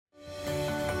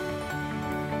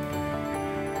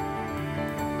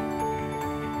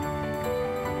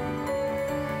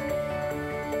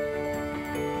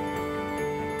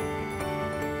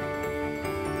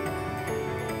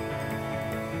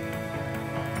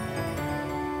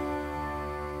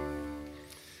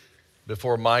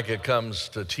Before Micah comes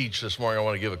to teach this morning, I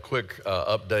want to give a quick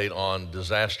update on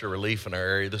disaster relief in our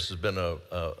area. This has been an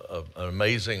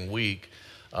amazing week.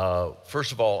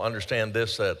 First of all, understand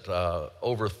this, that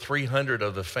over 300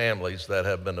 of the families that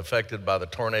have been affected by the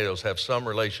tornadoes have some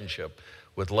relationship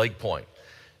with Lake Point.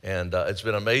 And it's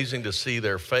been amazing to see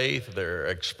their faith, their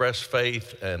expressed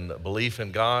faith and belief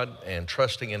in God and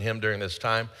trusting in Him during this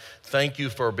time. Thank you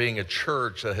for being a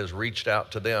church that has reached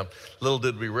out to them. Little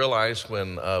did we realize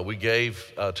when we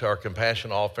gave to our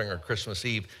compassion offering on Christmas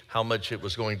Eve how much it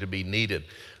was going to be needed.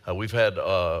 We've had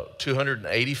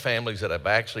 280 families that have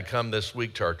actually come this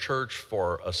week to our church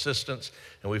for assistance,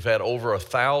 and we've had over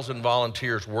 1,000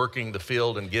 volunteers working the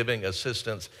field and giving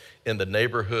assistance in the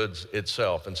neighborhoods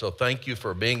itself. And so thank you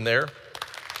for being there.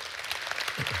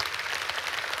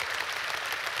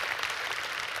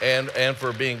 And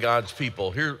for being God's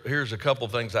people. Here's a couple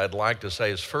things I'd like to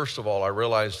say is, first of all, I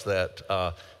realize that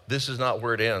this is not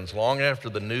where it ends. Long after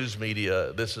the news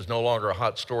media, this is no longer a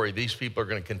hot story. These people are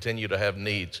going to continue to have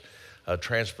needs,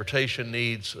 transportation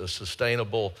needs,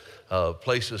 sustainable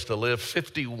places to live.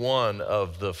 51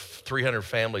 of the 300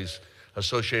 families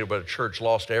associated with a church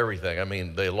lost everything. I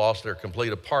mean, they lost their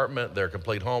complete apartment, their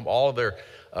complete home, all of their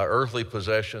earthly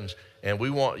possessions. And we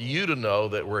want you to know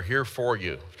that we're here for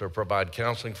you, to provide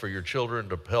counseling for your children,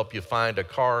 to help you find a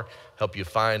car, help you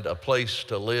find a place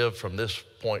to live from this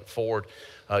point forward.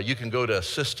 You can go to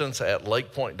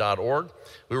assistance@lakepoint.org.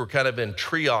 We were kind of in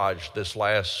triage this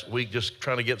last week, just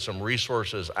trying to get some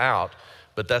resources out,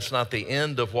 but that's not the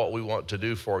end of what we want to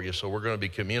do for you. So we're going to be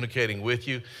communicating with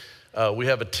you. We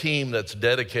have a team that's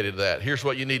dedicated to that. Here's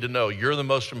what you need to know. You're the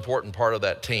most important part of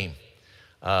that team.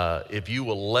 If you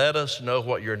will let us know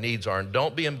what your needs are, and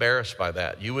don't be embarrassed by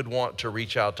that. You would want to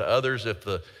reach out to others if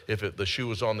the shoe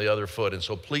was on the other foot. And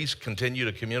so please continue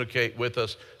to communicate with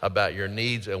us about your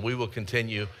needs, and we will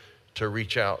continue to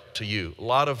reach out to you. A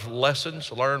lot of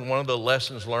lessons learned. One of the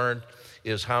lessons learned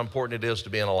is how important it is to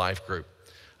be in a life group.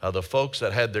 The folks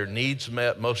that had their needs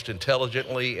met most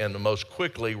intelligently and the most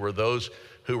quickly were those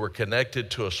who were connected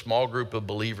to a small group of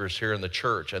believers here in the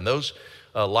church. And those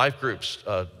life groups,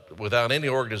 without any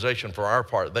organization for our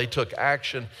part, they took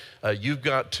action. You've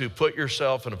got to put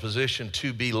yourself in a position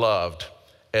to be loved,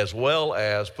 as well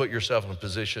as put yourself in a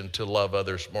position to love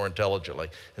others more intelligently.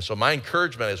 And so my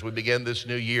encouragement as we begin this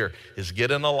new year is get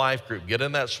in a life group, get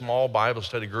in that small Bible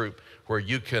study group where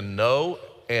you can know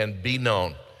and be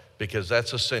known, because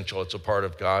that's essential. It's a part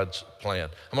of God's plan.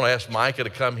 I'm going to ask Micah to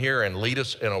come here and lead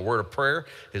us in a word of prayer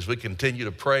as we continue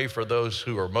to pray for those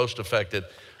who are most affected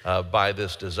by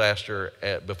this disaster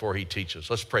before he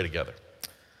teaches. Let's pray together.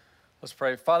 Let's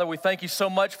pray. Father, we thank you so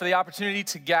much for the opportunity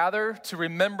to gather, to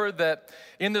remember that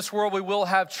in this world we will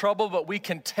have trouble, but we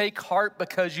can take heart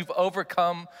because you've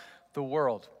overcome the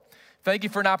world. Thank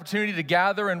you for an opportunity to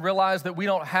gather and realize that we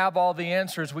don't have all the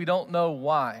answers. We don't know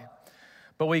why.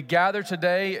 But we gather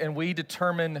today and we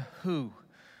determine who.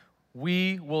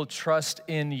 We will trust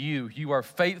in you. You are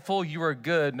faithful, you are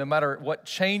good. No matter what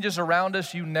changes around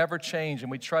us, you never change,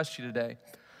 and we trust you today.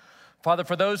 Father,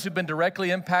 for those who've been directly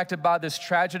impacted by this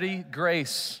tragedy,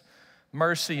 grace,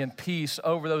 mercy, and peace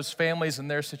over those families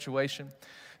and their situation.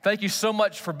 Thank you so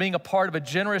much for being a part of a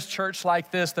generous church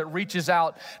like this that reaches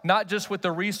out, not just with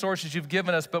the resources you've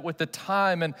given us, but with the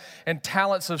time and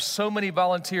talents of so many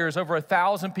volunteers, over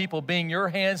 1,000 people being your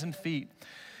hands and feet.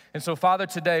 And so, Father,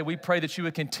 today we pray that you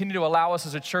would continue to allow us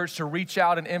as a church to reach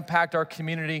out and impact our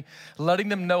community, letting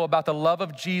them know about the love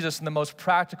of Jesus in the most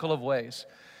practical of ways.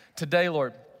 Today,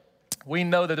 Lord, we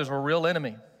know that there's a real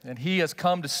enemy, and he has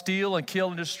come to steal and kill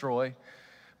and destroy.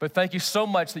 But thank you so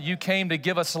much that you came to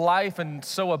give us life, and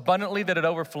so abundantly that it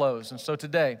overflows. And so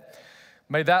today,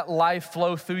 may that life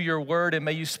flow through your word, and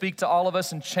may you speak to all of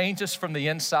us and change us from the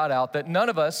inside out, that none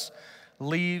of us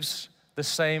leaves the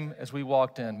same as we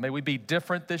walked in. May we be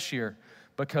different this year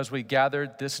because we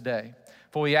gathered this day.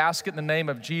 For we ask it in the name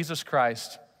of Jesus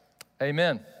Christ.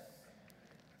 Amen.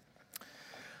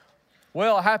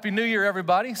 Well, Happy New Year,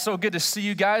 everybody. So good to see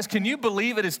you guys. Can you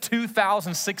believe it is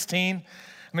 2016?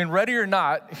 I mean, ready or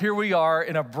not, here we are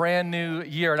in a brand new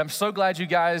year. And I'm so glad you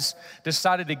guys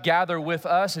decided to gather with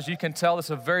us. As you can tell, it's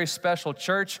a very special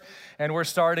church, and we're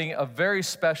starting a very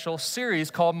special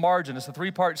series called Margin. It's a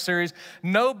 3-part series.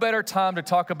 No better time to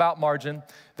talk about margin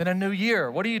than a new year.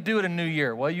 What do you do at a new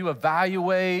year? Well, you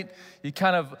evaluate, you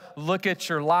kind of look at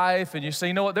your life, and you say,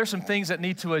 you know what, there's some things that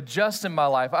need to adjust in my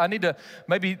life. I need to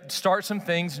maybe start some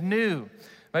things new.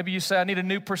 Maybe you say, I need a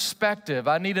new perspective.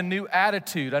 I need a new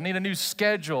attitude. I need a new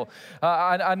schedule.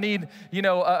 I need,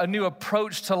 a new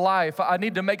approach to life. I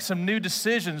need to make some new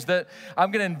decisions that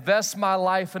I'm going to invest my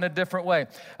life in a different way.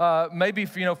 Maybe,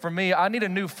 for me, I need a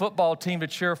new football team to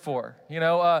cheer for,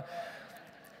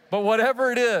 But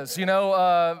whatever it is,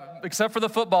 except for the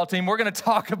football team, we're going to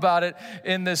talk about it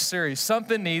in this series.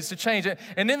 Something needs to change.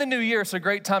 And in the new year, it's a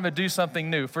great time to do something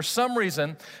new. For some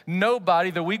reason, nobody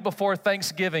the week before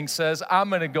Thanksgiving says, I'm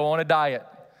going to go on a diet.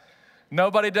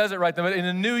 Nobody does it right then. But in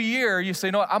the new year, you say,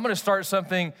 I'm going to start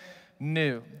something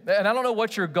new. And I don't know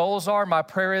what your goals are. My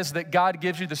prayer is that God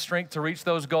gives you the strength to reach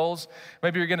those goals.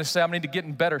 Maybe you're going to say, I need to get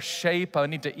in better shape. I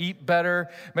need to eat better.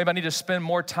 Maybe I need to spend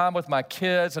more time with my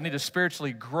kids. I need to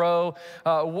spiritually grow.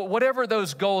 Whatever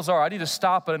those goals are, I need to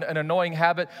stop an annoying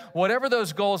habit. Whatever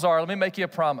those goals are, let me make you a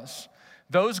promise.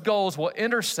 Those goals will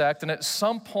intersect and at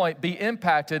some point be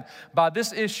impacted by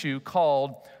this issue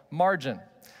called margin.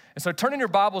 And so turn in your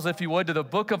Bibles, if you would, to the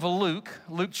book of Luke.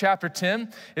 Luke chapter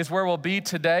 10 is where we'll be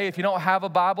today. If you don't have a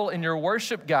Bible in your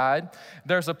worship guide,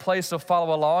 there's a place to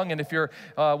follow along. And if you're,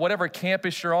 whatever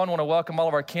campus you're on, I want to welcome all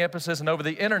of our campuses. And over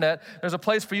the internet, there's a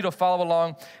place for you to follow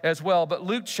along as well. But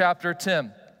Luke chapter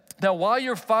 10. Now, while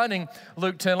you're finding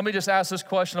Luke 10, let me just ask this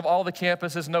question of all the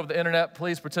campuses and over the internet.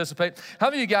 Please participate.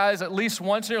 How many of you guys, at least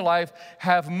once in your life,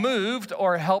 have moved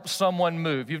or helped someone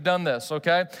move? You've done this,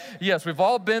 okay? Yes, we've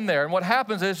all been there. And what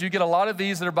happens is you get a lot of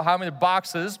these that are behind me, the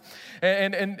boxes,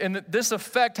 and this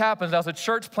effect happens. Now, as a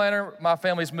church planner, my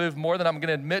family's moved more than I'm going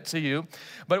to admit to you.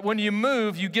 But when you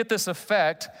move, you get this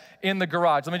effect in the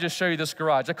garage. Let me just show you this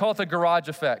garage. I call it the garage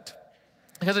effect,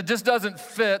 because it just doesn't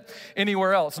fit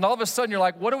anywhere else. And all of a sudden, you're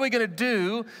like, what are we going to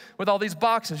do with all these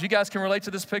boxes? You guys can relate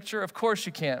to this picture? Of course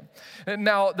you can. And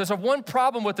now, there's one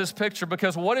problem with this picture,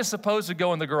 because what is supposed to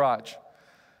go in the garage?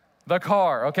 The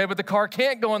car, okay? But the car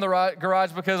can't go in the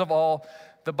garage because of all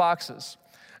the boxes.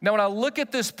 Now, when I look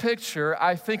at this picture,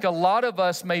 I think a lot of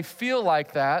us may feel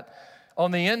like that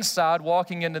on the inside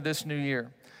walking into this new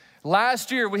year.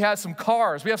 Last year, we had some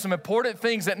cars. We have some important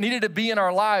things that needed to be in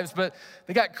our lives, but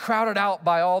they got crowded out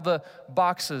by all the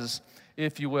boxes,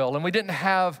 if you will, and we didn't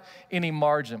have any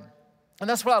margin. And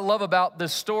that's what I love about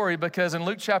this story, because in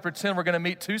Luke chapter 10, we're going to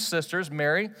meet two sisters,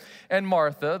 Mary and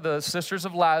Martha, the sisters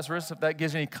of Lazarus, if that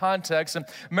gives you any context. And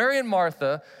Mary and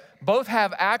Martha both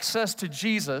have access to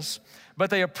Jesus, but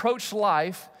they approach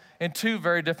life in two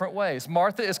very different ways.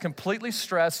 Martha is completely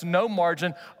stressed, no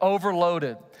margin,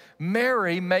 overloaded.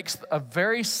 Mary makes a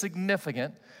very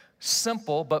significant,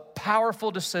 simple, but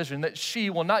powerful decision that she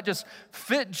will not just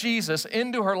fit Jesus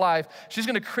into her life, she's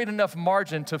going to create enough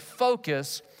margin to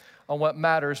focus on what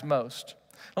matters most.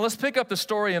 Now let's pick up the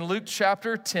story in Luke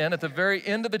chapter 10. At the very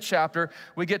end of the chapter,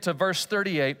 we get to verse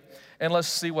 38, and let's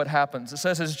see what happens. It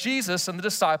says, as Jesus and the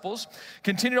disciples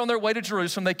continued on their way to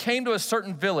Jerusalem, they came to a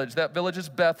certain village. That village is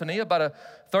Bethany, about a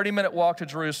 30-minute walk to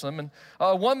Jerusalem. And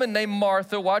a woman named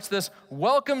Martha, watch this,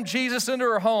 welcomed Jesus into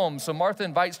her home. So Martha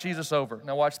invites Jesus over.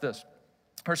 Now watch this.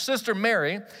 Her sister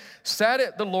Mary sat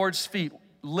at the Lord's feet,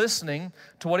 listening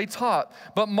to what he taught.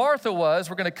 But Martha was,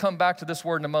 we're going to come back to this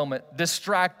word in a moment,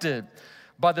 distracted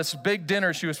by this big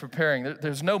dinner she was preparing.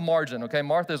 There's no margin, okay?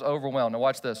 Martha is overwhelmed. Now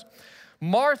watch this.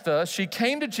 Martha, she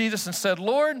came to Jesus and said,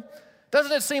 Lord,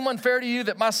 doesn't it seem unfair to you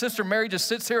that my sister Mary just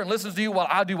sits here and listens to you while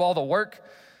I do all the work?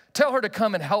 Tell her to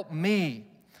come and help me.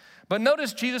 But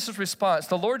notice Jesus' response.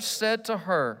 The Lord said to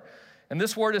her, and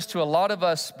this word is to a lot of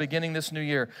us beginning this new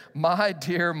year, my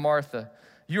dear Martha,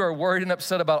 you are worried and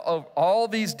upset about all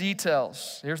these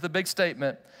details. Here's the big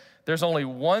statement. There's only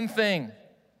one thing.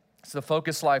 It's the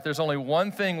focus life. There's only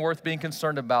one thing worth being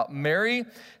concerned about. Mary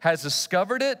has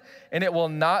discovered it, and it will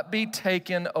not be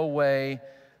taken away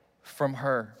from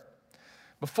her.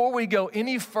 Before we go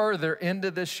any further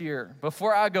into this year,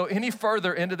 before I go any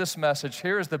further into this message,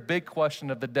 here is the big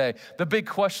question of the day, the big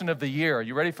question of the year. Are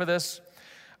you ready for this?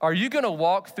 Are you going to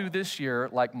walk through this year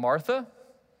like Martha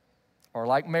or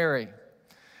like Mary?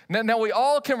 Now, we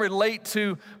all can relate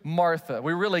to Martha.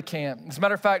 We really can. As a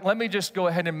matter of fact, let me just go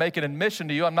ahead and make an admission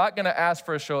to you. I'm not going to ask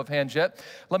for a show of hands yet.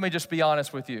 Let me just be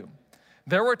honest with you.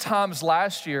 There were times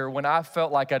last year when I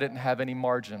felt like I didn't have any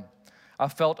margin. I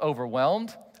felt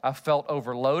overwhelmed. I felt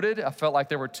overloaded. I felt like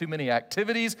there were too many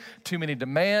activities, too many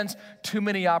demands, too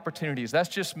many opportunities. That's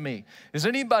just me. Is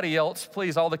anybody else,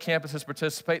 please, all the campuses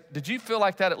participate, did you feel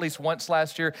like that at least once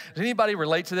last year? Does anybody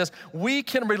relate to this? We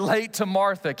can relate to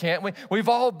Martha, can't we? We've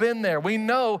all been there. We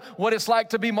know what it's like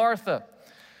to be Martha.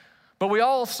 But we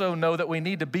also know that we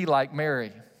need to be like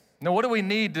Mary. Now, what do we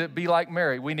need to be like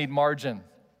Mary? We need margin.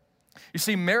 You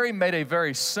see, Mary made a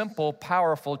very simple,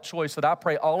 powerful choice that I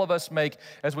pray all of us make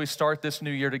as we start this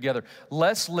new year together.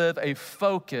 Let's live a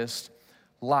focused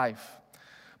life.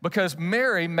 Because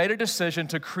Mary made a decision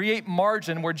to create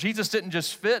margin where Jesus didn't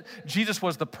just fit, Jesus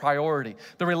was the priority.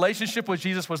 The relationship with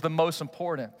Jesus was the most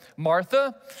important.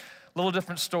 Martha, a little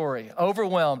different story.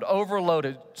 Overwhelmed,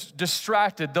 overloaded,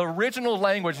 distracted. The original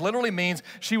language literally means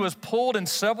she was pulled in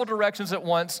several directions at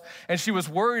once, and she was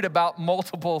worried about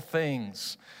multiple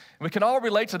things. We can all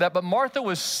relate to that, but Martha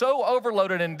was so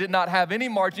overloaded and did not have any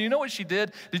margin. You know what she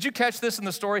did? Did you catch this in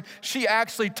the story? She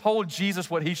actually told Jesus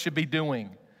what he should be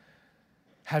doing.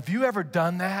 Have you ever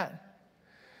done that?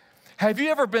 Have you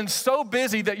ever been so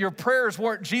busy that your prayers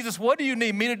weren't, Jesus, what do you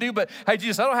need me to do? But hey,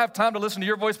 Jesus, I don't have time to listen to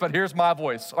your voice, but here's my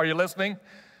voice. Are you listening?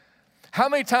 How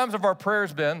many times have our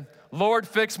prayers been, Lord,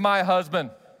 fix my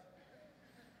husband?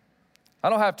 I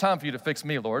don't have time for you to fix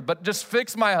me, Lord, but just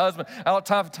fix my husband. I don't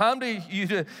have time to you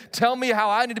to tell me how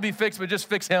I need to be fixed, but just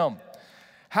fix him.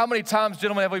 How many times,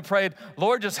 gentlemen, have we prayed,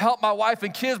 Lord, just help my wife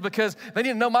and kids because they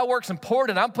need to know my work's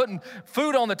important. I'm putting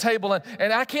food on the table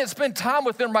and I can't spend time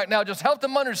with them right now. Just help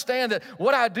them understand that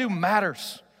what I do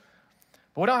matters.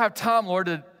 But we don't have time, Lord,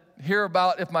 to hear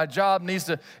about if my job needs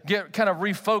to get kind of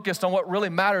refocused on what really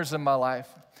matters in my life.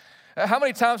 How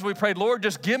many times have we prayed, Lord,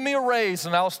 just give me a raise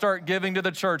and I'll start giving to the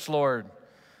church, Lord.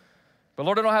 But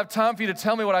Lord, I don't have time for you to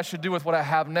tell me what I should do with what I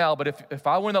have now. But if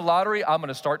I win the lottery, I'm going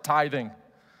to start tithing.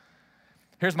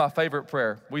 Here's my favorite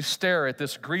prayer. We stare at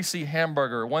this greasy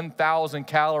hamburger, 1,000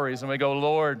 calories, and we go,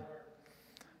 Lord,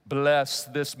 bless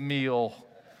this meal.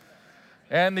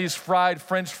 And these fried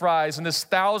French fries and this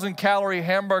 1,000-calorie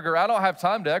hamburger. I don't have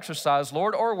time to exercise,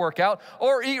 Lord, or work out,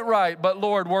 or eat right, but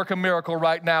Lord, work a miracle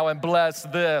right now and bless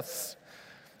this.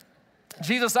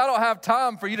 Jesus, I don't have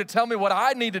time for you to tell me what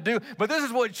I need to do, but this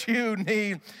is what you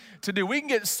need to do. We can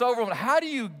get so overwhelmed. How do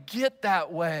you get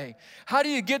that way? How do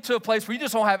you get to a place where you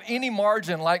just don't have any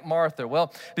margin like Martha?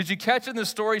 Well, did you catch in the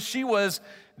story? She was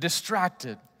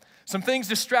distracted. Some things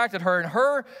distracted her.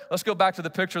 And let's go back to the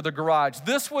picture of the garage.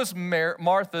 This was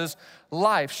Martha's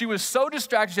life. She was so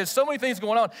distracted. She had so many things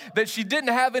going on that she didn't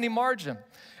have any margin.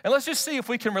 And let's just see if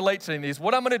we can relate to any of these.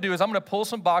 What I'm going to do is I'm going to pull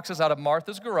some boxes out of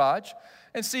Martha's garage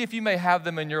and see if you may have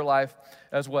them in your life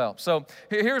as well. So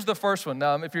here's the first one.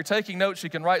 If you're taking notes, you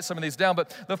can write some of these down.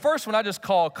 But the first one I just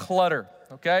call clutter,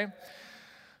 okay?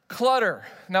 Clutter.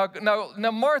 Now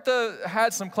Martha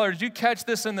had some clutter. Did you catch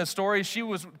this in the story? She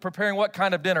was preparing what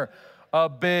kind of dinner? A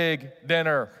big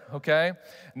dinner, okay?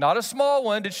 Not a small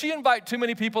one. Did she invite too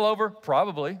many people over?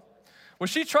 Probably. Was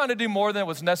she trying to do more than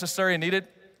was necessary and needed?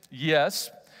 Yes.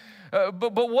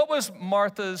 But what was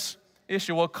Martha's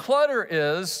issue? Well, clutter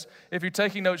is, if you're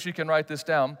taking notes, you can write this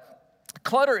down.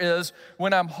 Clutter is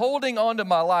when I'm holding on to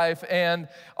my life and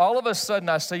all of a sudden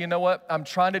I say, you know what? I'm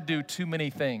trying to do too many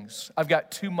things. I've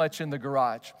got too much in the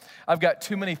garage. I've got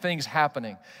too many things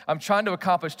happening. I'm trying to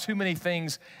accomplish too many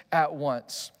things at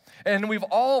once. And we've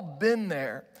all been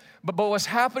there. But what's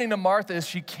happening to Martha is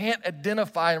she can't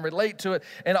identify and relate to it.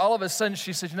 And all of a sudden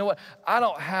she says, you know what? I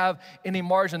don't have any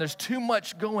margin. There's too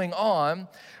much going on.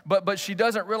 But she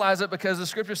doesn't realize it because the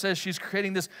scripture says she's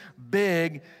creating this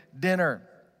big dinner.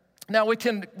 Now, we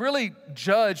can really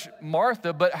judge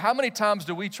Martha, but how many times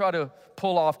do we try to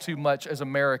pull off too much as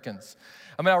Americans?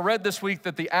 I mean, I read this week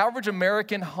that the average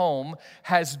American home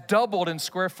has doubled in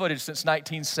square footage since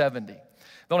 1970.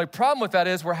 The only problem with that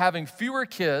is we're having fewer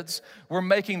kids, we're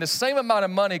making the same amount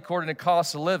of money according to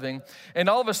cost of living, and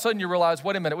all of a sudden you realize,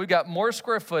 wait a minute, we've got more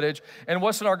square footage, and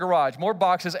what's in our garage? More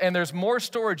boxes, and there's more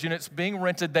storage units being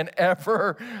rented than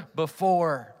ever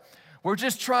before. We're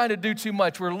just trying to do too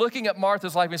much. We're looking at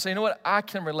Martha's life and saying, you know what, I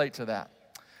can relate to that.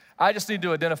 I just need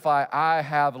to identify I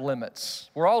have limits.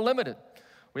 We're all limited.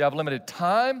 We have limited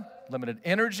time, limited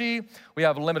energy, we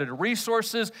have limited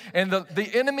resources, and the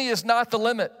enemy is not the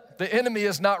limit. The enemy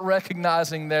is not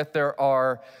recognizing that there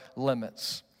are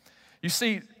limits. You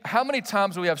see, how many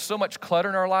times do we have so much clutter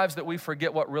in our lives that we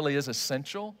forget what really is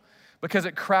essential? Because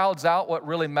it crowds out what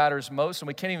really matters most, and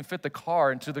we can't even fit the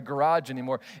car into the garage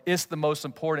anymore. It's the most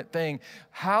important thing.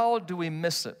 How do we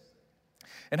miss it?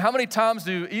 And how many times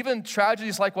do even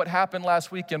tragedies like what happened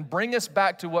last weekend bring us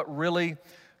back to what really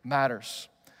matters?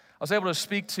 I was able to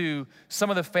speak to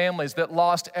some of the families that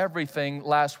lost everything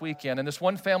last weekend. And this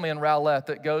one family in Rowlett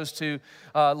that goes to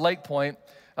Lake Point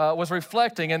was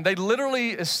reflecting, and they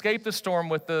literally escaped the storm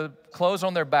with the clothes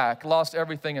on their back, lost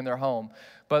everything in their home.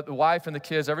 But the wife and the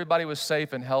kids, everybody was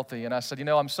safe and healthy. And I said, you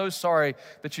know, I'm so sorry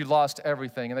that you lost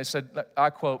everything. And they said, I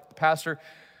quote, Pastor,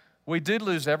 we did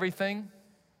lose everything,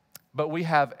 but we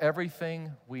have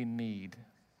everything we need.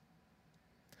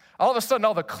 All of a sudden,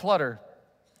 all the clutter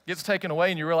gets taken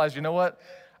away and you realize, you know what?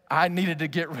 I needed to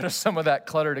get rid of some of that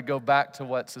clutter to go back to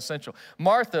what's essential.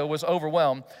 Martha was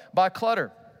overwhelmed by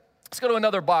clutter. Let's go to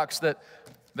another box that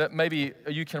that maybe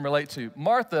you can relate to.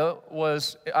 Martha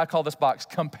was, I call this box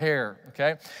compare,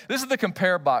 okay? This is the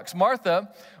compare box.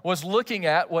 Martha was looking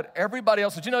at what everybody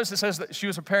else, did you notice it says that she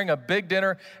was preparing a big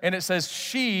dinner, and it says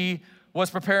she was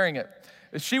preparing it.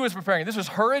 She was preparing it. This was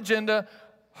her agenda,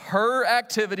 her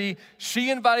activity. She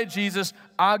invited Jesus.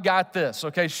 I got this,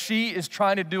 okay? She is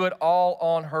trying to do it all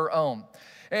on her own.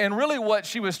 And really what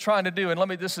she was trying to do,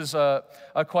 and this is a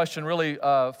question really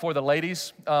for the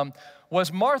ladies,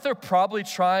 was Martha probably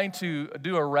trying to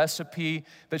do a recipe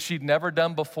that she'd never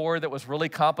done before that was really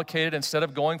complicated instead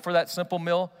of going for that simple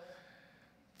meal?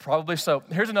 Probably so.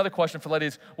 Here's another question for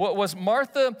ladies. Was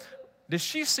Martha, did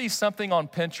she see something on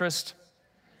Pinterest?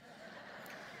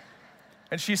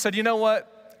 And she said, you know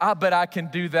what? I bet I can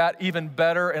do that even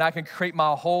better, and I can create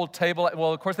my whole table.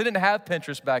 Well, of course, they didn't have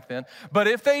Pinterest back then. But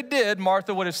if they did,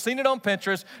 Martha would have seen it on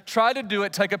Pinterest, tried to do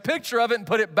it, take a picture of it, and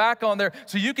put it back on there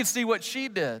so you could see what she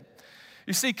did.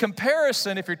 You see,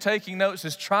 comparison, if you're taking notes,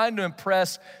 is trying to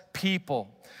impress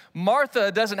people.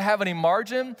 Martha doesn't have any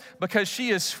margin because she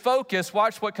is focused.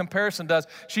 Watch what comparison does.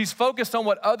 She's focused on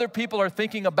what other people are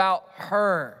thinking about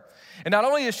her. And not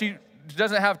only is she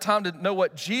doesn't have time to know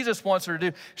what Jesus wants her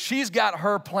to do, she's got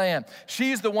her plan.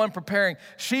 She's the one preparing.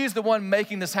 She's the one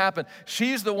making this happen.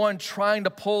 She's the one trying to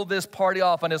pull this party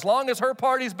off. And as long as her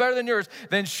party's better than yours,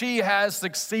 then she has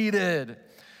succeeded.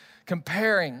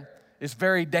 Comparing is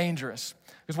very dangerous.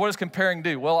 Because what does comparing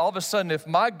do? Well, all of a sudden, if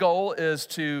my goal is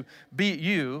to beat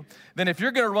you, then if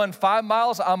you're going to run 5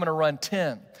 miles, I'm going to run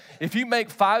 10. If you make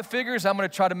 5 figures, I'm going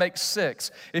to try to make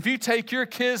 6. If you take your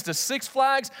kids to Six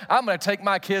Flags, I'm going to take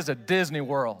my kids to Disney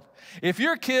World. If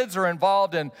your kids are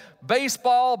involved in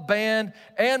baseball, band,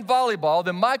 and volleyball,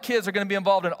 then my kids are going to be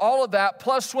involved in all of that,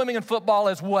 plus swimming and football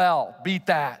as well. Beat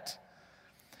that.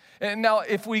 And now,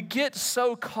 if we get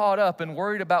so caught up and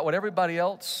worried about what everybody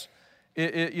else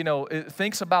it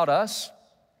thinks about us,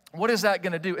 what is that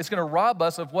going to do? It's going to rob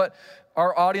us of what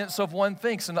our audience of one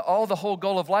thinks. And the whole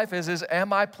goal of life is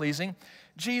am I pleasing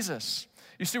Jesus?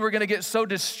 You see, we're going to get so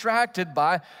distracted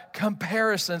by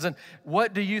comparisons and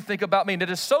what do you think about me?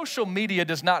 Now, social media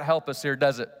does not help us here,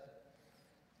 does it?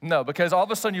 No, because all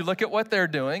of a sudden you look at what they're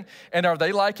doing, and are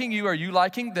they liking you? Are you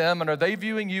liking them? And are they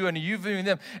viewing you? And are you viewing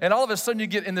them? And all of a sudden you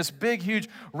get in this big, huge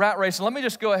rat race. And let me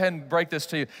just go ahead and break this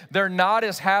to you. They're not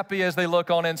as happy as they look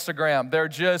on Instagram. They're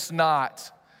just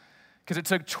not. Because it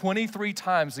took 23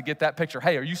 times to get that picture.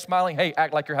 Hey, are you smiling? Hey,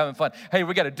 act like you're having fun. Hey,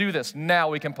 we got to do this. Now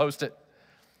we can post it.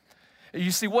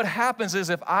 You see, what happens is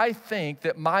if I think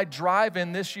that my drive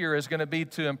in this year is going to be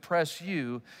to impress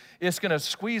you, it's going to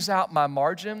squeeze out my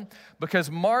margin, because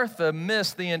Martha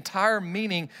missed the entire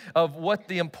meaning of what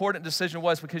the important decision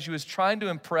was because she was trying to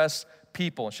impress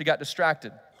people. She got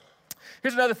distracted.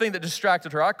 Here's another thing that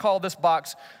distracted her. I call this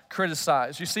box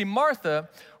criticize. You see, Martha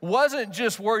wasn't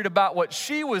just worried about what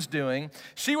she was doing.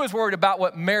 She was worried about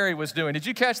what Mary was doing. Did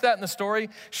you catch that in the story?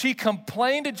 She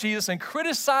complained to Jesus and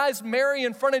criticized Mary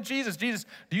in front of Jesus. Jesus,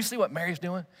 do you see what Mary's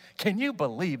doing? Can you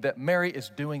believe that Mary is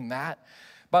doing that?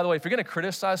 By the way, if you're going to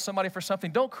criticize somebody for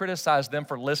something, don't criticize them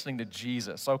for listening to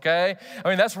Jesus, okay? I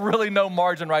mean, that's really no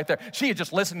margin right there. She had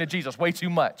just listened to Jesus way too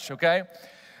much, okay?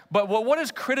 But what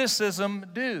does criticism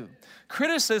do?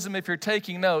 Criticism, if you're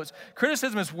taking notes,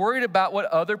 criticism is worried about what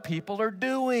other people are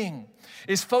doing.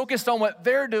 Is focused on what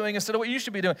they're doing instead of what you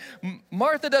should be doing.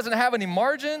 Martha doesn't have any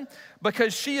margin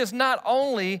because she is not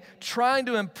only trying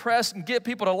to impress and get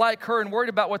people to like her and worried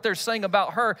about what they're saying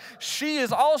about her, she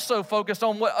is also focused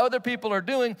on what other people are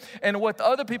doing and what the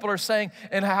other people are saying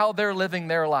and how they're living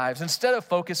their lives instead of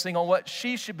focusing on what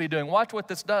she should be doing. Watch what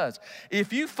this does.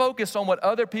 If you focus on what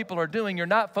other people are doing, you're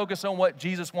not focused on what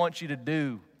Jesus wants you to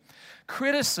do.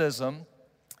 Criticism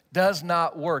does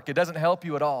not work. It doesn't help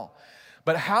you at all.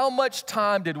 But how much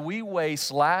time did we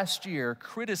waste last year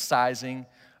criticizing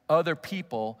other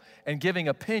people and giving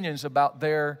opinions about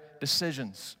their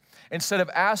decisions? Instead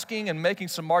of asking and making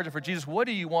some margin for Jesus, what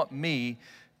do you want me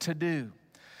to do?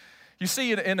 You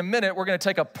see, in a minute, we're going to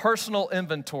take a personal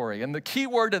inventory. And the key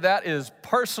word to that is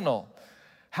personal.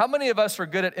 How many of us are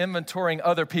good at inventorying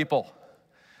other people?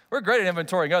 We're great at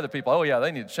inventorying other people. Oh, yeah,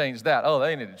 they need to change that. Oh,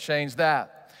 they need to change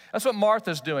that. That's what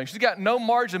Martha's doing. She's got no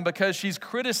margin because she's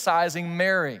criticizing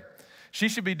Mary. She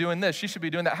should be doing this. She should be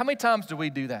doing that. How many times do we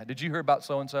do that? Did you hear about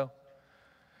so-and-so?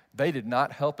 They did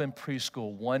not help in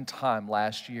preschool one time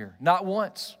last year. Not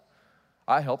once.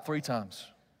 I helped 3 times.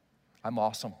 I'm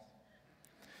awesome.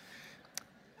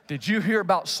 Did you hear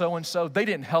about so-and-so? They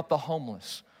didn't help the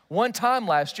homeless one time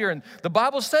last year. And the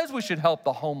Bible says we should help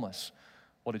the homeless.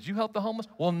 Well, did you help the homeless?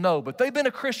 Well, no, but they've been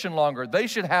a Christian longer. They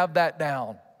should have that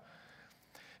down.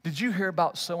 Did you hear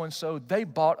about so-and-so? They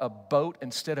bought a boat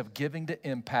instead of giving to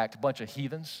Impact, a bunch of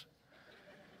heathens.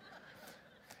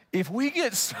 If we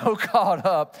get so caught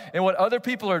up in what other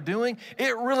people are doing,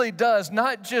 it really does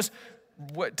not just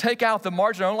take out the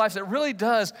margin of our own lives, it really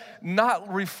does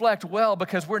not reflect well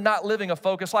because we're not living a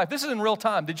focused life. This is in real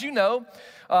time. Did you know?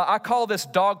 I call this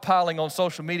dogpiling on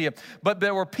social media, but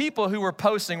there were people who were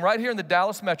posting right here in the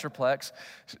Dallas Metroplex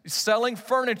selling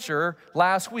furniture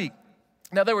last week.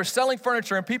 Now, they were selling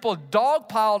furniture, and people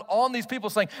dogpiled on these people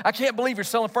saying, I can't believe you're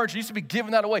selling furniture. You used to be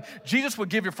giving that away. Jesus would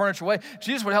give your furniture away.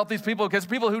 Jesus would help these people because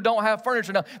people who don't have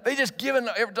furniture now, they just given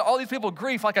all these people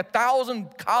grief, like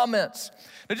 1,000 comments.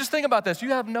 Now, just think about this. You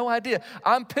have no idea.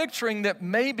 I'm picturing that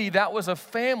maybe that was a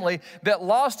family that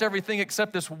lost everything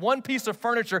except this one piece of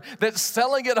furniture that's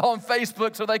selling it on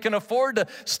Facebook so they can afford to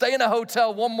stay in a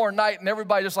hotel one more night, and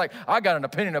everybody just like, I got an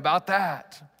opinion about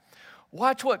that.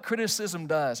 Watch what criticism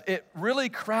does. It really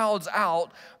crowds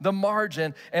out the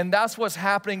margin, and that's what's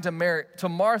happening to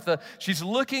Martha. She's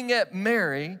looking at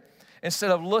Mary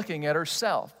instead of looking at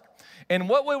herself. And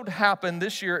what would happen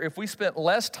this year if we spent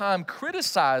less time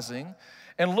criticizing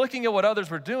and looking at what others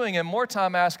were doing and more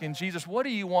time asking Jesus, what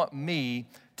do you want me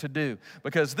to do?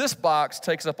 Because this box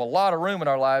takes up a lot of room in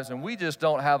our lives, and we just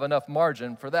don't have enough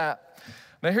margin for that.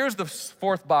 Now, here's the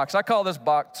fourth box. I call this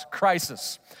box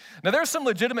crisis. Now, there's some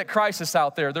legitimate crisis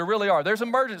out there. There really are. There's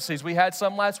emergencies. We had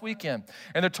some last weekend.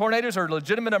 And the tornadoes are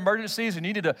legitimate emergencies. You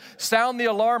need to sound the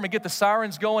alarm and get the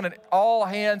sirens going and all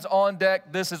hands on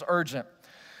deck. This is urgent.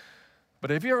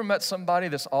 But have you ever met somebody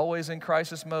that's always in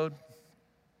crisis mode?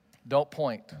 Don't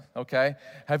point, okay?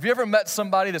 Have you ever met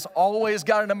somebody that's always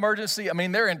got an emergency? I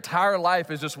mean, their entire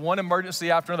life is just one emergency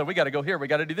after another. We got to go here. We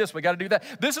got to do this. We got to do that.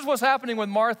 This is what's happening with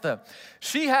Martha.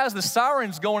 She has the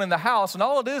sirens going in the house, and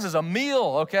all it is a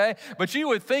meal, okay? But you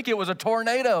would think it was a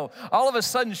tornado. All of a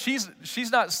sudden, she's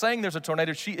not saying there's a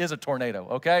tornado. She is a tornado,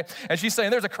 okay? And she's saying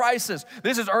there's a crisis.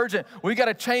 This is urgent. We got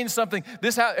to change something.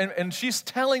 And she's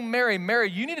telling Mary,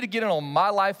 you need to get in on my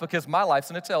life because my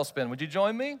life's in a tailspin. Would you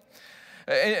join me?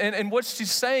 And what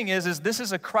she's saying is this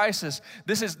is a crisis.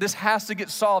 This has to get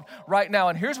solved right now.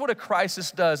 And here's what a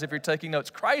crisis does if you're taking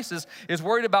notes. Crisis is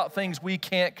worried about things we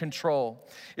can't control.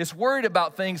 It's worried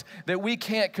about things that we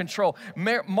can't control.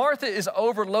 Martha is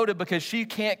overloaded because she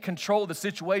can't control the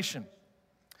situation.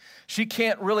 She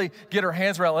can't really get her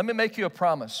hands around it. Let me make you a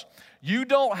promise. You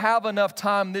don't have enough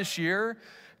time this year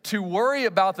to worry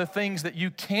about the things that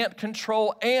you can't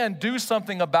control and do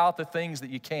something about the things that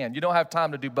you can. You don't have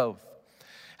time to do both.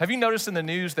 Have you noticed in the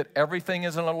news that everything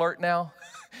is an alert now?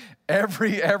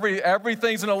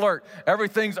 Everything's an alert.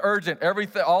 Everything's urgent.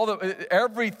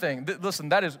 Everything. Listen,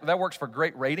 that works for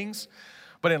great ratings,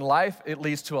 but in life it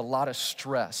leads to a lot of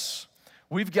stress.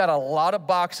 We've got a lot of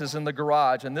boxes in the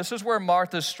garage, and this is where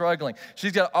Martha's struggling.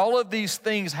 She's got all of these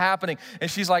things happening, and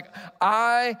she's like,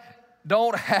 I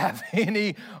don't have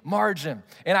any margin,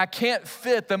 and I can't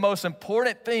fit the most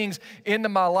important things into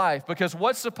my life because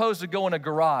what's supposed to go in a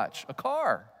garage? A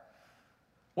car.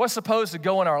 What's supposed to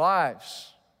go in our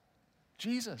lives?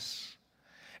 Jesus.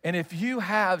 And if you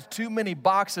have too many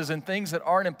boxes and things that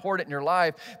aren't important in your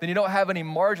life, then you don't have any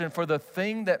margin for the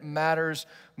thing that matters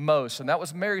most. And that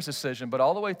was Mary's decision, but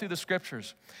all the way through the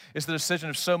scriptures, it's the decision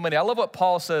of so many. I love what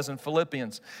Paul says in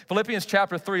Philippians. Philippians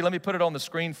chapter 3, let me put it on the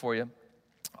screen for you.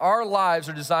 Our lives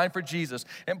are designed for Jesus.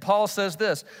 And Paul says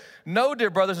this, no, dear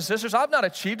brothers and sisters, I've not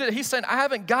achieved it. He's saying, I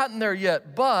haven't gotten there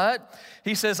yet, but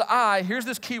he says, here's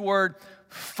this key word,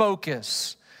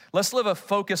 focus. Let's live a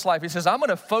focused life. He says, I'm going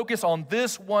to focus on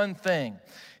this one thing.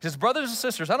 He says, brothers and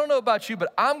sisters, I don't know about you,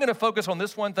 but I'm going to focus on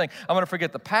this one thing. I'm going to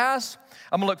forget the past.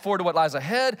 I'm going to look forward to what lies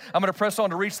ahead. I'm going to press on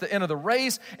to reach the end of the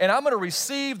race, and I'm going to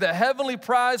receive the heavenly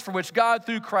prize for which God,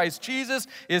 through Christ Jesus,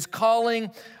 is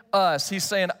calling us. He's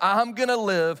saying, I'm going to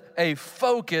live a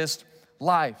focused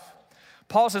life.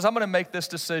 Paul says, I'm going to make this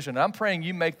decision. And I'm praying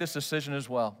you make this decision as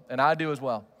well, and I do as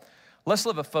well. Let's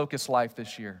live a focused life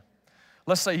this year.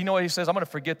 Let's say, you know what he says? I'm going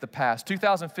to forget the past.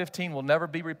 2015 will never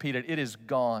be repeated. It is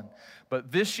gone.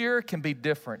 But this year can be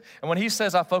different. And when he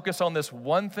says I focus on this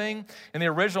one thing, in the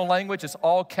original language, it's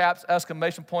all caps,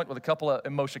 exclamation point with a couple of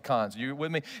emoticons. You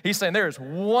with me? He's saying there is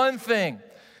one thing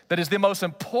that is the most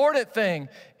important thing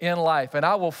in life, and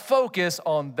I will focus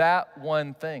on that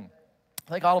one thing.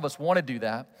 I think all of us want to do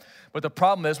that. But the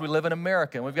problem is we live in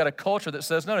America, and we've got a culture that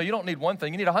says, no, you don't need one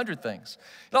thing, you need 100 things.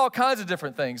 And all kinds of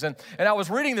different things. And I was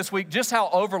reading this week just how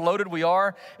overloaded we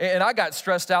are, and I got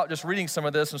stressed out just reading some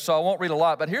of this, and so I won't read a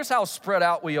lot. But here's how spread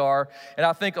out we are, and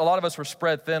I think a lot of us were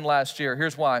spread thin last year.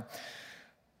 Here's why.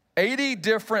 80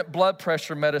 different blood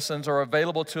pressure medicines are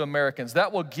available to Americans.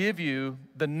 That will give you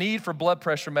the need for blood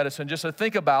pressure medicine, just to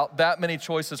think about that many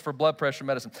choices for blood pressure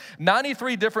medicine.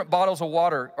 93 different bottles of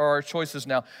water are our choices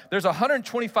now. There's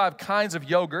 125 kinds of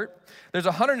yogurt. There's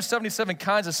 177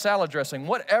 kinds of salad dressing.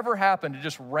 Whatever happened to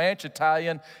just ranch,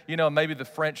 Italian, maybe the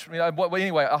French,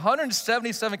 anyway,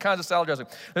 177 kinds of salad dressing.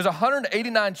 There's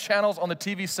 189 channels on the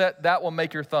TV set. That will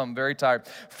make your thumb very tired.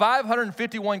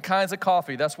 551 kinds of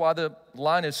coffee. That's why the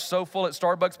line is so full at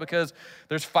Starbucks, because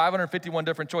there's 551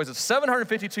 different choices.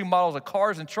 752 models of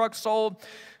cars and trucks sold.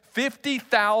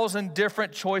 50,000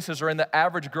 different choices are in the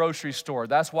average grocery store.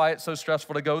 That's why it's so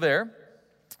stressful to go there.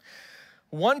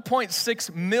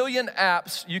 1.6 million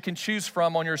apps you can choose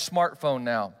from on your smartphone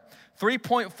now.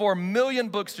 3.4 million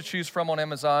books to choose from on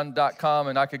Amazon.com,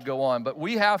 and I could go on. But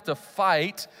we have to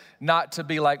fight not to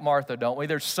be like Martha, don't we?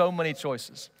 There's so many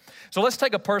choices. So let's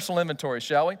take a personal inventory,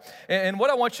 shall we? And what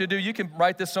I want you to do, you can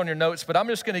write this on your notes, but I'm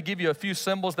just going to give you a few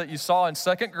symbols that you saw in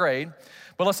second grade,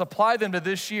 but let's apply them to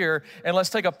this year, and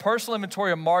let's take a personal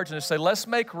inventory of margin and say, let's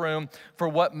make room for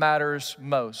what matters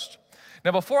most.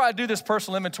 Now, before I do this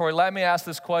personal inventory, let me ask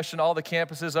this question, all the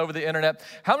campuses over the internet.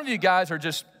 How many of you guys are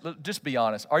just be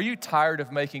honest, are you tired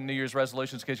of making New Year's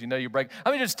resolutions because you know you break?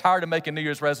 How many are just tired of making New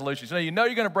Year's resolutions? You know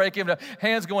you're going to break them,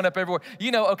 hands going up everywhere.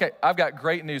 Okay, I've got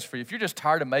great news for you. If you're just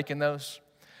tired of making those,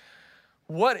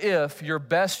 what if your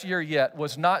best year yet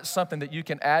was not something that you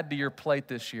can add to your plate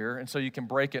this year, and so you can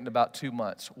break it in about 2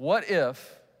 months? What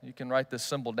if, you can write this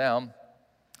symbol down,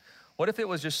 what if it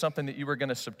was just something that you were going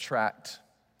to subtract?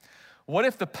 What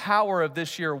if the power of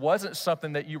this year wasn't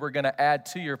something that you were going to add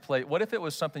to your plate? What if it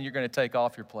was something you're going to take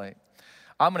off your plate?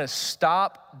 I'm going to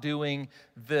stop doing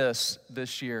this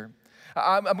year.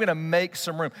 I'm going to make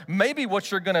some room. Maybe what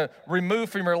you're going to remove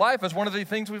from your life is one of the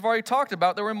things we've already talked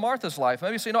about that were in Martha's life.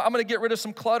 Maybe you say, I'm going to get rid of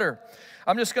some clutter.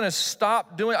 I'm just going to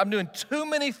stop doing, I'm doing too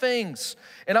many things,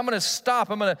 and I'm going to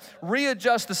stop. I'm going to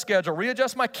readjust the schedule,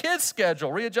 readjust my kids'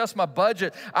 schedule, readjust my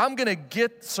budget. I'm going to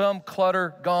get some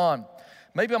clutter gone.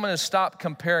 Maybe I'm going to stop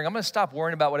comparing. I'm going to stop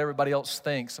worrying about what everybody else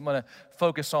thinks. I'm going to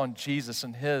focus on Jesus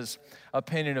and his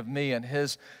opinion of me and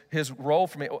his role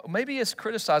for me. Maybe it's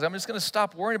criticizing. I'm just going to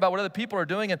stop worrying about what other people are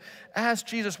doing and ask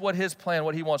Jesus what his plan,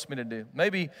 what he wants me to do.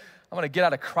 Maybe I'm going to get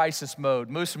out of crisis mode,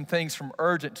 move some things from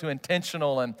urgent to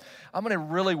intentional, and I'm going to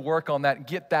really work on that and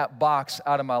get that box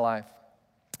out of my life.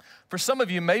 For some of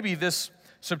you, maybe this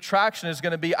subtraction is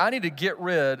going to be, I need to get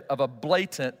rid of a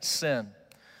blatant sin.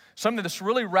 Something that's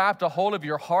really wrapped a hold of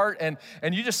your heart, and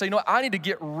you just say, I need to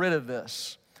get rid of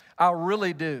this. I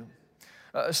really do.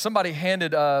 Somebody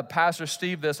handed Pastor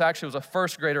Steve this. Actually, it was a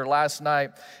first grader last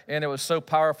night, and it was so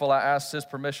powerful, I asked his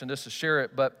permission just to share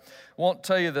it, but won't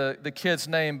tell you the kid's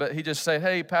name, but he just said,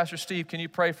 hey, Pastor Steve, can you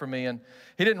pray for me? And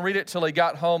he didn't read it till he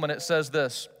got home, and it says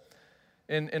this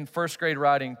in first grade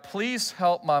writing, please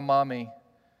help my mommy.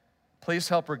 Please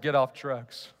help her get off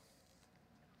drugs.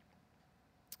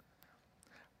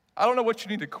 I don't know what you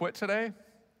need to quit today,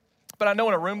 but I know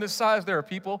in a room this size, there are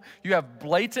people, you have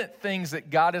blatant things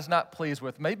that God is not pleased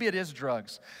with. Maybe it is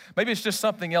drugs. Maybe it's just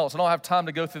something else. I don't have time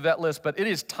to go through that list, but it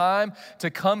is time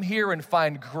to come here and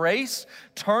find grace,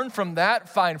 turn from that,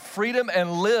 find freedom,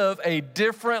 and live a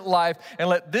different life. And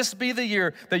let this be the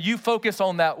year that you focus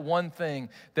on that one thing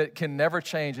that can never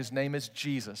change. His name is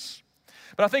Jesus.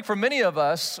 But I think for many of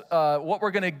us, what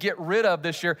we're going to get rid of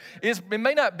this year is, it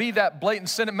may not be that blatant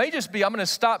sin. It may just be, I'm going to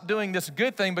stop doing this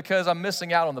good thing because I'm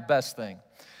missing out on the best thing.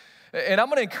 And I'm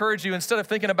going to encourage you, instead of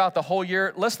thinking about the whole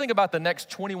year, let's think about the next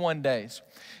 21 days.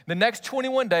 The next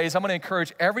 21 days, I'm going to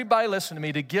encourage everybody listening to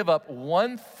me to give up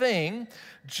one thing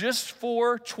just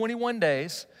for 21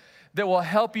 days that will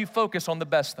help you focus on the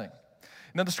best thing.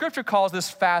 Now, the scripture calls this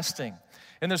fasting.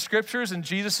 In the scriptures, in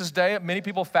Jesus' day, many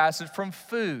people fasted from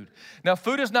food. Now,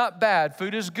 food is not bad.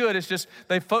 Food is good. It's just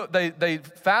they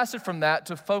fasted from that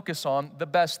to focus on the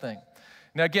best thing.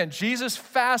 Now, again, Jesus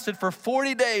fasted for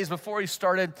 40 days before he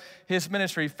started his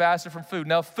ministry. He fasted from food.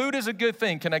 Now, food is a good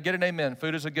thing. Can I get an amen?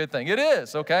 Food is a good thing. It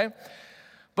is, okay?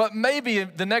 But maybe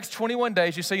the next 21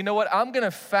 days, you say, you know what? I'm going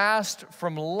to fast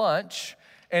from lunch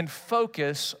and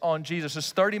focus on Jesus.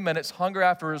 It's 30 minutes, hunger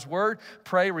after his word,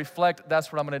 pray, reflect.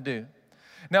 That's what I'm going to do.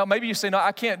 Now, maybe you say, no,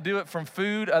 I can't do it from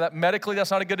food. Medically,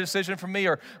 that's not a good decision for me,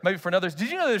 or maybe for others. Did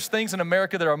you know there's things in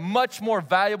America that are much more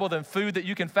valuable than food that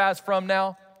you can fast from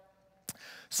now?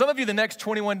 Some of you, the next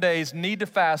 21 days, need to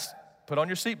fast. Put on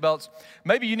your seatbelts.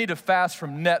 Maybe you need to fast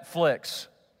from Netflix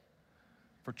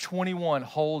for 21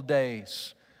 whole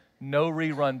days. No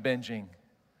rerun binging.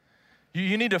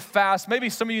 You need to fast. Maybe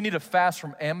some of you need to fast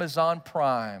from Amazon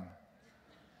Prime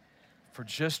for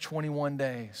just 21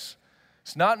 days.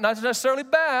 It's not necessarily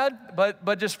bad,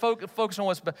 but just focus on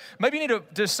what's bad. Maybe you need to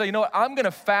just say, you know what, I'm going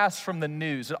to fast from the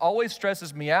news. It always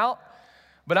stresses me out,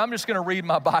 but I'm just going to read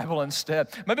my Bible instead.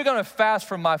 Maybe I'm going to fast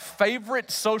from my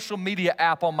favorite social media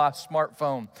app on my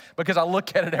smartphone because I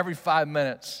look at it every 5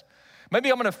 minutes. Maybe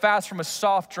I'm going to fast from a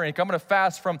soft drink. I'm going to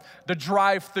fast from the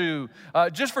drive-thru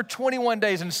just for 21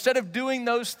 days. Instead of doing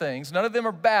those things, none of them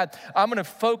are bad, I'm going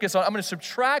to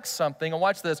subtract something, and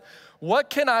watch this.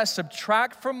 What can I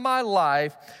subtract from my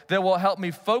life that will help me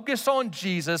focus on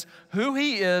Jesus, who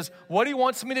he is, what he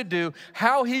wants me to do,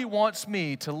 how he wants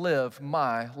me to live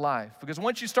my life? Because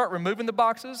once you start removing the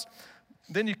boxes,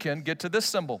 then you can get to this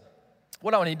symbol.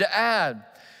 What do I need to add?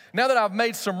 Now that I've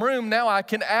made some room, now I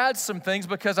can add some things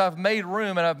because I've made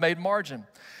room and I've made margin.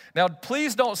 Now,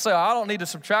 please don't say, I don't need to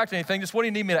subtract anything. Just what do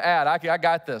you need me to add? I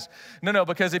got this. No,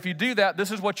 because if you do that,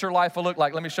 this is what your life will look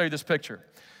like. Let me show you this picture.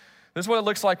 This is what it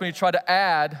looks like when you try to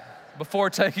add before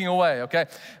taking away, okay?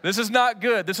 This is not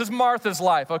good. This is Martha's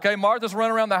life, okay? Martha's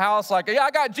running around the house like, yeah,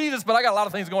 I got Jesus, but I got a lot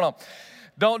of things going on.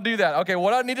 Don't do that. Okay,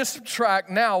 what I need to subtract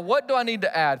now, what do I need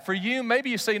to add? For you,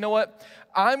 maybe you say, you know what?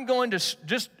 I'm going to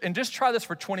just try this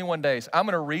for 21 days. I'm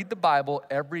going to read the Bible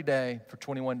every day for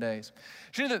 21 days.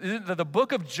 You know, the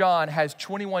book of John has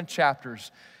 21 chapters.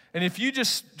 And if you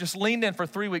just leaned in for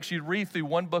 3 weeks, you'd read through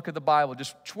one book of the Bible,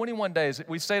 just 21 days.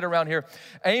 We say it around here,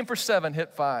 aim for 7,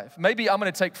 hit 5. Maybe I'm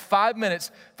going to take 5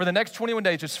 minutes for the next 21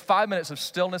 days, just 5 minutes of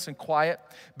stillness and quiet,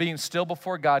 being still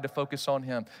before God to focus on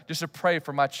him, just to pray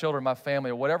for my children, my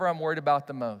family, or whatever I'm worried about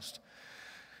the most.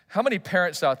 How many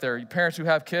parents out there, parents who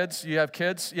have kids, you have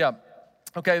kids? Yeah.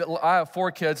 Okay, I have 4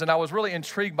 kids, and I was really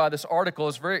intrigued by this article.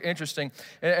 It's very interesting,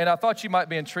 and I thought you might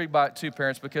be intrigued by it too,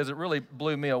 parents, because it really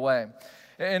blew me away.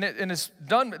 And it's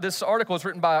done. This article is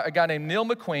written by a guy named Neil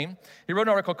McQueen. He wrote an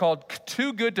article called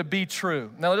Too Good to Be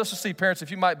True. Now, let's just see, parents, if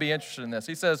you might be interested in this.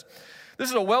 He says, this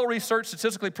is a well-researched,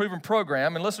 statistically proven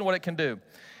program, and listen to what it can do.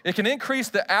 It can increase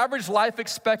the average life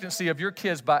expectancy of your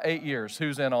kids by 8 years.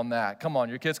 Who's in on that? Come on,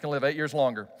 your kids can live 8 years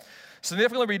longer.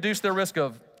 Significantly reduce their risk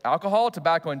of alcohol,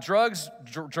 tobacco, and drugs,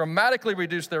 dramatically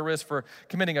reduce their risk for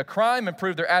committing a crime,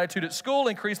 improve their attitude at school,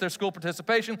 increase their school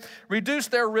participation, reduce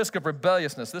their risk of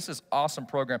rebelliousness. This is an awesome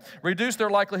program. Reduce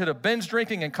their likelihood of binge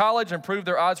drinking in college, improve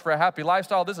their odds for a happy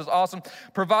lifestyle. This is awesome.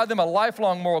 Provide them a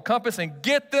lifelong moral compass and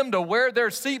get them to wear their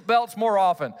seatbelts more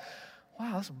often.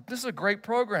 Wow, this is a great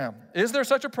program. Is there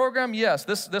such a program? Yes.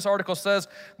 This article says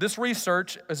this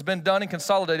research has been done and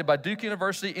consolidated by Duke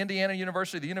University, Indiana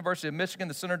University, the University of Michigan,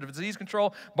 the Center for Disease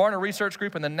Control, Barna Research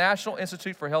Group, and the National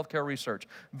Institute for Healthcare Research.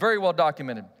 Very well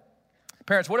documented.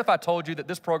 Parents, what if I told you that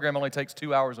this program only takes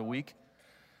 2 hours a week?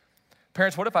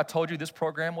 Parents, what if I told you this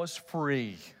program was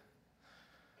free?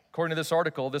 According to this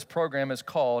article, this program is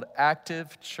called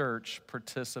Active Church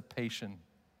Participation.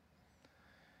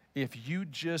 If you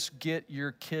just get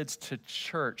your kids to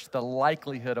church, the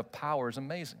likelihood of power is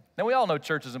amazing. Now, we all know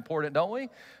church is important, don't we?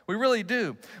 We really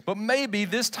do. But maybe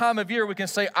this time of year we can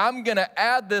say, I'm going to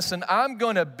add this and I'm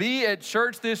going to be at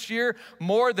church this year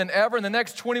more than ever. In the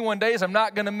next 21 days, I'm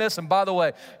not going to miss them. By the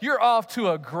way, you're off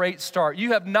to a great start.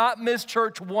 You have not missed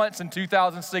church once in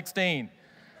 2016.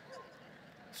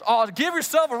 So, give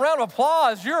yourself a round of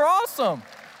applause. You're awesome.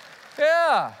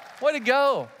 Yeah, way to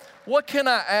go. What can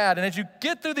I add? And as you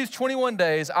get through these 21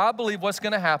 days, I believe what's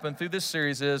going to happen through this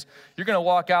series is you're going to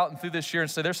walk out and through this year and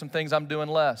say, there's some things I'm doing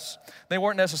less. They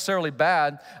weren't necessarily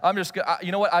bad.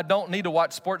 You know what? I don't need to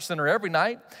watch SportsCenter every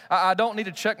night. I don't need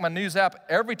to check my news app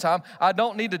every time. I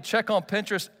don't need to check on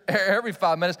Pinterest every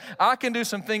 5 minutes. I can do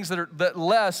some things that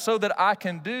less so that I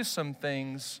can do some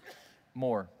things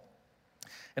more.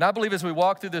 And I believe as we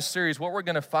walk through this series, what we're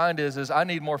going to find is I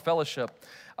need more fellowship.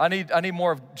 I need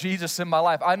more of Jesus in my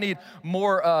life. I need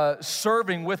more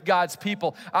serving with God's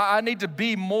people. I need to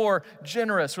be more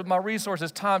generous with my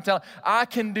resources, time, talent. I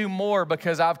can do more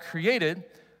because I've created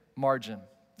margin.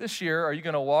 This year, are you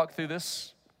going to walk through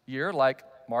this year like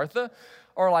Martha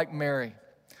or like Mary?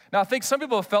 Now, I think some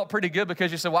people have felt pretty good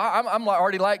because you said, well, I'm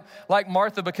already like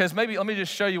Martha because maybe let me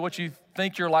just show you what you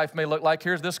think your life may look like.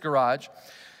 Here's this garage.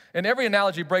 And every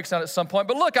analogy breaks down at some point.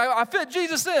 But look, I fit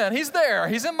Jesus in. He's there.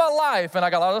 He's in my life. And I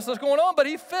got a lot of stuff going on, but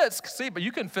he fits. See, but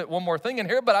you can fit one more thing in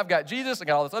here, but I've got Jesus. I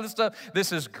got all this other stuff.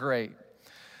 This is great.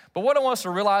 But what I want us to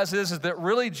realize is that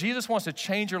really Jesus wants to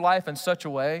change your life in such a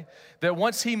way that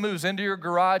once he moves into your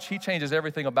garage, he changes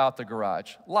everything about the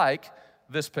garage. Like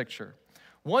this picture.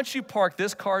 Once you park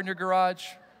this car in your garage,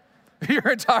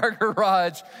 your entire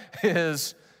garage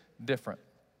is different.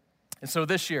 And so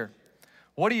this year,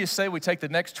 what do you say we take the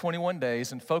next 21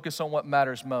 days and focus on what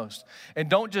matters most? And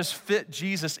don't just fit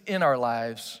Jesus in our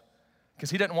lives, because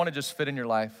he doesn't want to just fit in your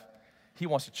life. He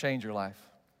wants to change your life.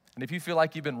 And if you feel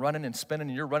like you've been running and spinning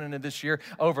and you're running into this year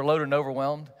overloaded and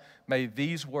overwhelmed, may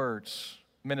these words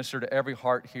minister to every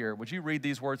heart here. Would you read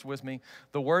these words with me?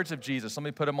 The words of Jesus. Let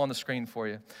me put them on the screen for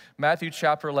you. Matthew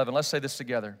chapter 11. Let's say this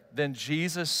together. Then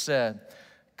Jesus said,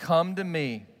 "Come to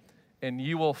me, and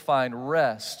you will find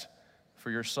rest for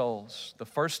your souls." The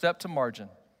first step to margin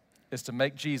is to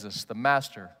make Jesus the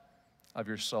master of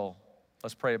your soul.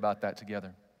 Let's pray about that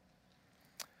together.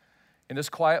 In this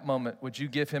quiet moment, would you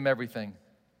give him everything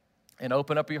and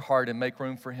open up your heart and make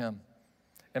room for him?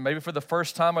 And maybe for the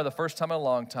first time or the first time in a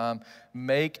long time,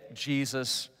 make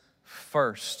Jesus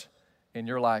first in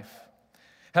your life.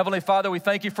 Heavenly Father, we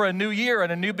thank you for a new year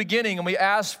and a new beginning, and we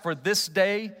ask for this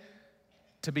day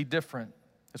to be different.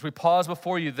 As we pause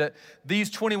before you, that these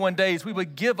 21 days, we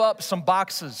would give up some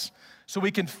boxes so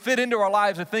we can fit into our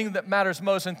lives the thing that matters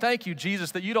most. And thank you,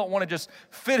 Jesus, that you don't want to just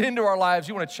fit into our lives.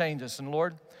 You want to change us. And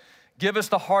Lord, give us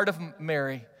the heart of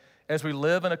Mary as we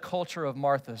live in a culture of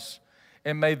Marthas.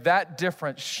 And may that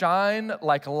difference shine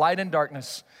like light in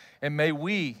darkness. And may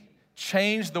we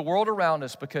change the world around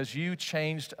us because you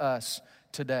changed us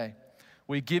today.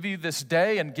 We give you this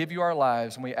day and give you our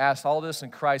lives. And we ask all this in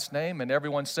Christ's name. And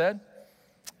everyone said,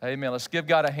 amen. Let's give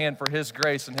God a hand for his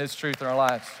grace and his truth in our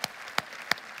lives.